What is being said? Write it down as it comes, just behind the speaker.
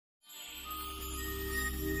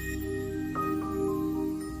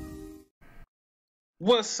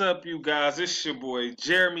What's up, you guys? It's your boy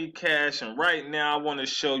Jeremy Cash, and right now I want to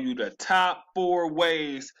show you the top 4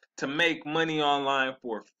 ways to make money online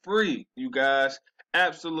for free. You guys,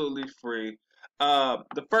 absolutely free.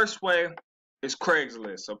 The first way is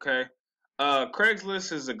Craigslist. Okay,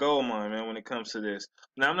 Craigslist is a gold mine, man, when it comes to this.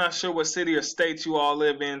 Now I'm not sure what city or state you all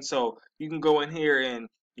live in, so you can go in here and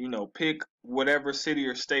pick whatever city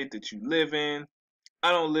or state that you live in.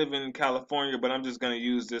 I don't live in California, but I'm just going to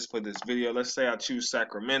use this for this video. Let's say I choose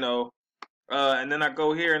Sacramento. And then I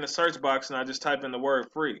go here in the search box and I just type in the word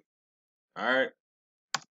free. All right.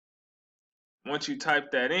 Once you type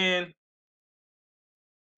that in,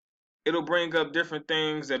 it'll bring up different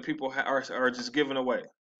things that people are just giving away.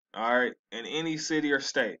 All right. In any city or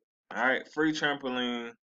state. All right. Free trampoline,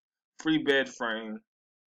 free bed frame,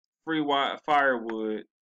 free firewood,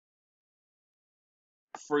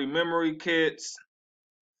 free memory kits,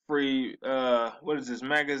 free, what is this,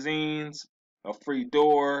 magazines, a free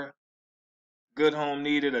door, good home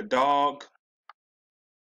needed, a dog.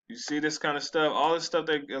 You see this kind of stuff, all this stuff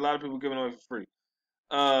that a lot of people are giving away for free.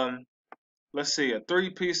 Let's see, a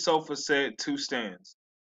 3-piece sofa set, 2 stands.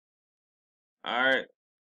 All right,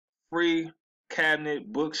 free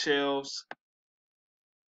cabinet, bookshelves.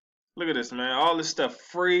 Look at this, man. All this stuff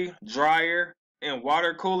free, dryer and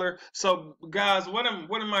water cooler. So, guys, what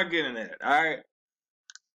am I getting at? All right,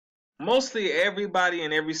 mostly everybody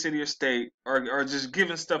in every city or state are just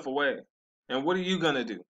giving stuff away. And what are you gonna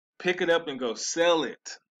do? Pick it up and go sell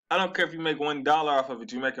it. I don't care if you make $1 off of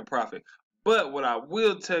it, you're making profit. But what I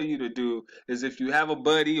will tell you to do is, if you have a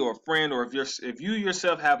buddy or a friend, or if you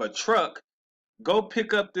yourself have a truck, go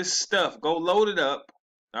pick up this stuff. Go load it up.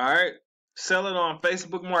 All right, sell it on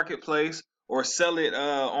Facebook Marketplace, or sell it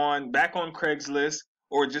back on Craigslist,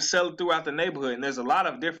 or just sell it throughout the neighborhood. And there's a lot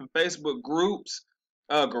of different Facebook groups,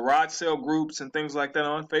 garage sale groups and things like that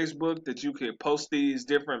on Facebook that you could post these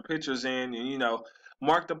different pictures in, and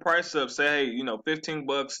mark the price up. Say, hey,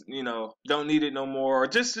 $15, don't need it no more, or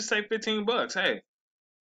just say $15. Hey,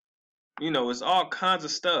 it's all kinds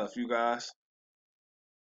of stuff, you guys.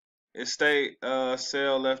 Estate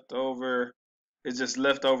sale leftover. It's just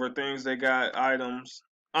leftover things. They got items.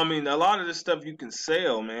 I mean, a lot of this stuff you can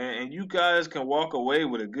sell, man, and you guys can walk away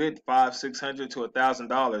with a good $500, $600 to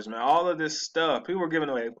 $1,000, man. All of this stuff, people are giving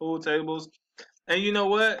away pool tables, and you know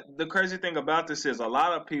what? The crazy thing about this is, a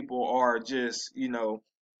lot of people are just,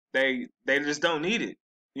 they just don't need it.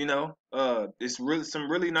 It's really some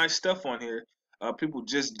really nice stuff on here. People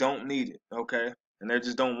just don't need it, okay? And they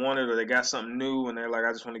just don't want it, or they got something new and they're like,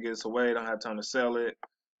 I just want to get this away. Don't have time to sell it.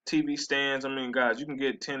 TV stands. I mean, guys, you can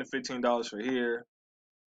get $10 to $15 for here.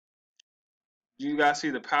 You guys see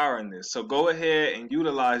the power in this. So go ahead and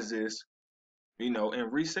utilize this,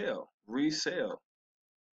 and resell. Resell.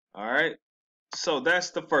 All right. So that's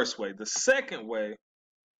the first way. The second way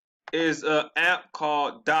is an app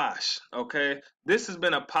called Dosh. Okay. This has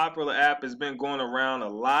been a popular app. It's been going around a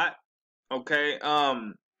lot. Okay.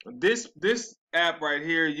 This app right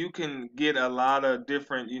here, you can get a lot of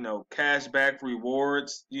different, cashback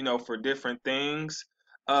rewards, for different things.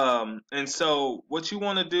 And so what you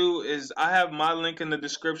want to do is, I have my link in the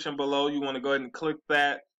description below. You want to go ahead and click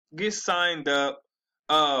that, get signed up.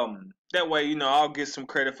 That way, I'll get some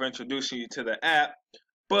credit for introducing you to the app.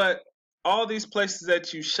 But all these places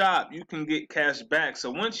that you shop, you can get cash back.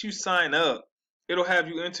 So once you sign up, it'll have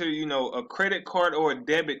you enter, a credit card or a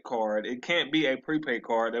debit card. It can't be a prepaid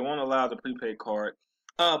card. They won't allow the prepaid card.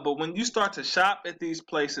 But when you start to shop at these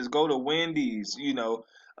places, go to Wendy's,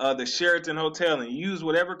 the Sheraton Hotel, and use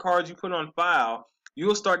whatever card you put on file,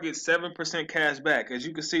 you'll start getting 7% cash back. As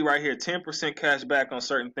you can see right here, 10% cash back on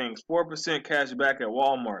certain things, 4% cash back at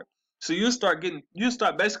Walmart. So you start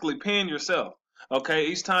basically paying yourself. Okay,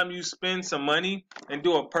 each time you spend some money and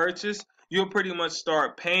do a purchase, you'll pretty much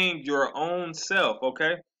start paying your own self.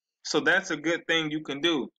 Okay, so that's a good thing you can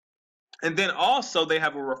do. And then also, they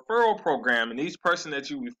have a referral program, and each person that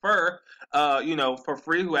you refer, for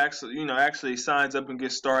free, who actually signs up and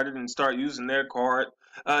gets started and start using their card,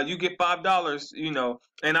 you get $5.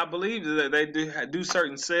 And I believe that they do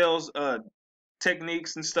certain sales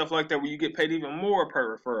techniques and stuff like that, where you get paid even more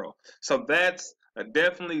per referral. So that's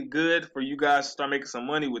definitely good for you guys to start making some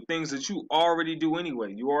money with things that you already do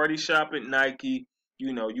anyway. You already shop at Nike.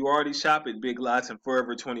 You already shop at Big Lots and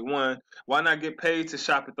Forever 21. Why not get paid to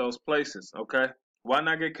shop at those places, okay? Why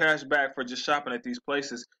not get cash back for just shopping at these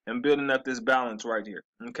places and building up this balance right here,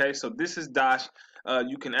 okay? So this is Dosh.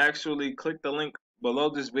 You can actually click the link below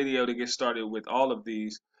this video to get started with all of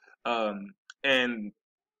these. And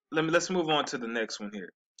let's move on to the next one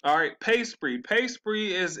here. All right, PaySpree.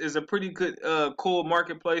 PaySpree is a pretty good, cool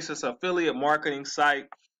marketplace. It's an affiliate marketing site.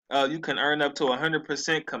 You can earn up to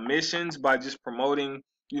 100% commissions by just promoting,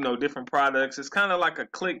 different products. It's kind of like a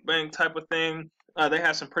ClickBank type of thing. They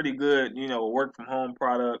have some pretty good, work from home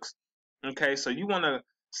products. Okay, so you want to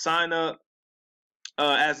sign up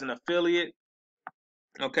as an affiliate.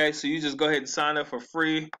 Okay, so you just go ahead and sign up for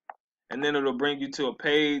free, and then it'll bring you to a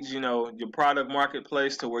page, your product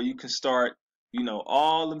marketplace, to where you can start,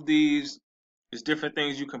 all of these. There's different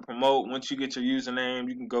things you can promote. Once you get your username,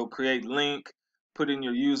 you can go create link, put in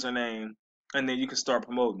your username, and then you can start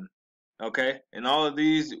promoting. Okay, and all of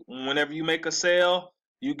these, whenever you make a sale,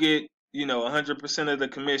 you get 100% of the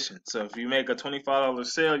commission. So if you make a $25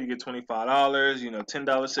 sale, you get $25.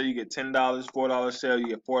 $10 sale, you get $10. $4 sale, you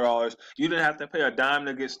get $4. You didn't have to pay a dime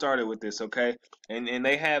to get started with this. Okay, and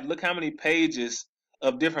they have, look how many pages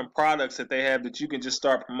of different products that they have that you can just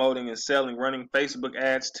start promoting and selling, running Facebook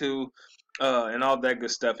ads to. And all that good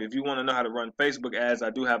stuff. If you want to know how to run Facebook ads, I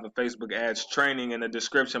do have a Facebook ads training in the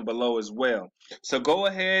description below as well. So go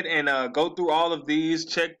ahead and go through all of these,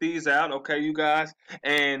 check these out, okay, you guys,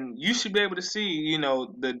 and you should be able to see,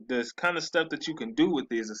 the kind of stuff that you can do with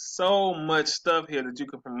these. There's so much stuff here that you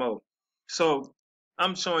can promote. So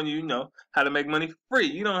I'm showing you, how to make money for free.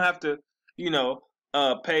 You don't have to,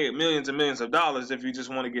 pay millions and millions of dollars if you just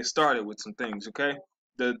want to get started with some things, okay?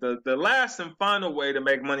 The last and final way to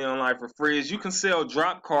make money online for free is you can sell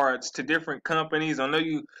drop cards to different companies. I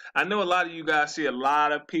know a lot of you guys see a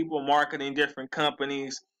lot of people marketing different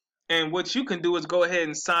companies, and what you can do is go ahead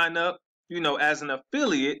and sign up, as an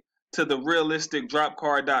affiliate to the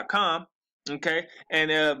realisticdropcard.com, okay,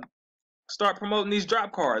 and start promoting these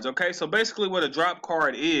drop cards, okay? So basically what a drop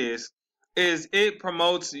card is it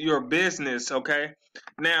promotes your business, okay?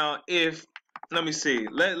 Now, let me see.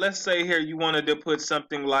 Let's say here you wanted to put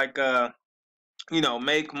something like,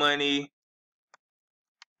 make money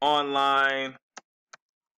online,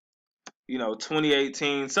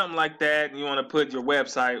 2018, something like that. And you want to put your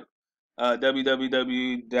website,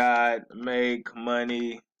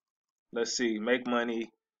 www.makemoney. Let's see, make money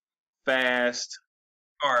fast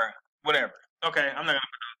or whatever. Okay, I'm not gonna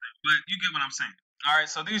put those things, but you get what I'm saying. All right,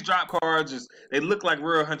 so these drop cards they look like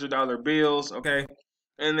real $100 bills. Okay.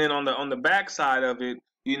 And then on the back side of it,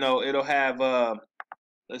 it'll have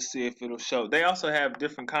let's see if it'll show. They also have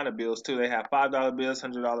different kind of bills too. They have $5 bills,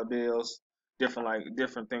 $100 bills,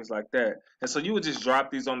 different things like that. And so you would just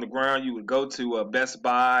drop these on the ground. You would go to Best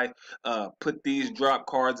Buy, put these drop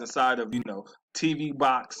cards inside of TV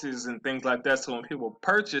boxes and things like that. So when people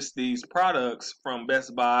purchase these products from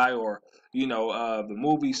Best Buy or the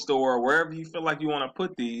movie store, wherever you feel like you want to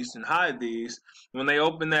put these and hide these, when they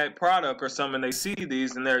open that product or something, they see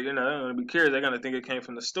these and they're going to be curious. They're going to think it came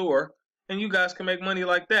from the store, and you guys can make money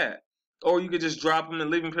like that. Or you could just drop them and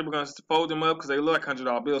leave them. People are going to fold them up because they look like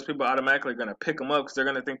 $100 bills. People automatically going to pick them up because they're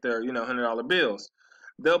going to think they're $100 bills.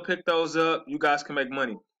 They'll pick those up. You guys can make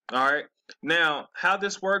money. All right. Now, how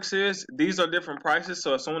this works is these are different prices.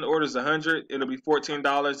 So if someone orders 100, it'll be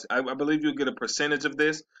 $14. I believe you'll get a percentage of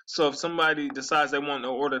this. So if somebody decides they want to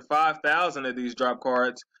order 5,000 of these drop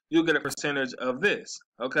cards, you'll get a percentage of this.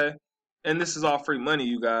 Okay. And this is all free money,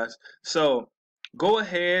 you guys. So go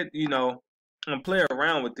ahead, and play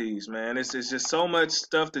around with these, man. It's just so much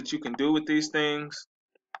stuff that you can do with these things.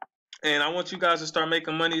 And I want you guys to start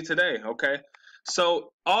making money today, okay?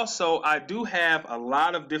 So also, I do have a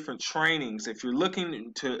lot of different trainings. If you're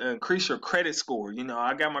looking to increase your credit score,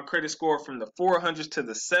 I got my credit score from the 400s to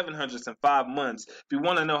the 700s in 5 months. If you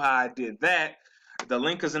want to know how I did that, the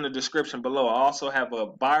link is in the description below. I also have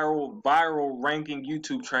a viral ranking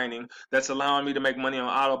YouTube training that's allowing me to make money on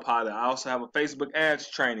autopilot. I also have a Facebook ads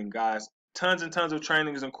training, guys. Tons and tons of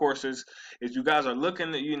trainings and courses. If you guys are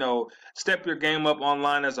looking to, step your game up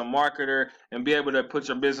online as a marketer and be able to put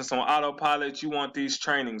your business on autopilot, you want these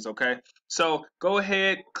trainings, okay? So go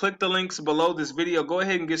ahead, click the links below this video. Go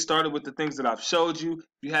ahead and get started with the things that I've showed you.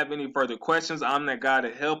 If you have any further questions, I'm that guy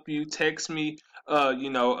to help you. Text me,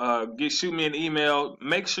 shoot me an email.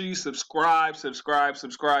 Make sure you subscribe to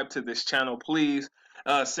this channel, please.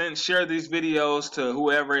 Share these videos to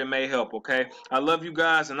whoever it may help, okay? I love you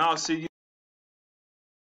guys, and I'll see you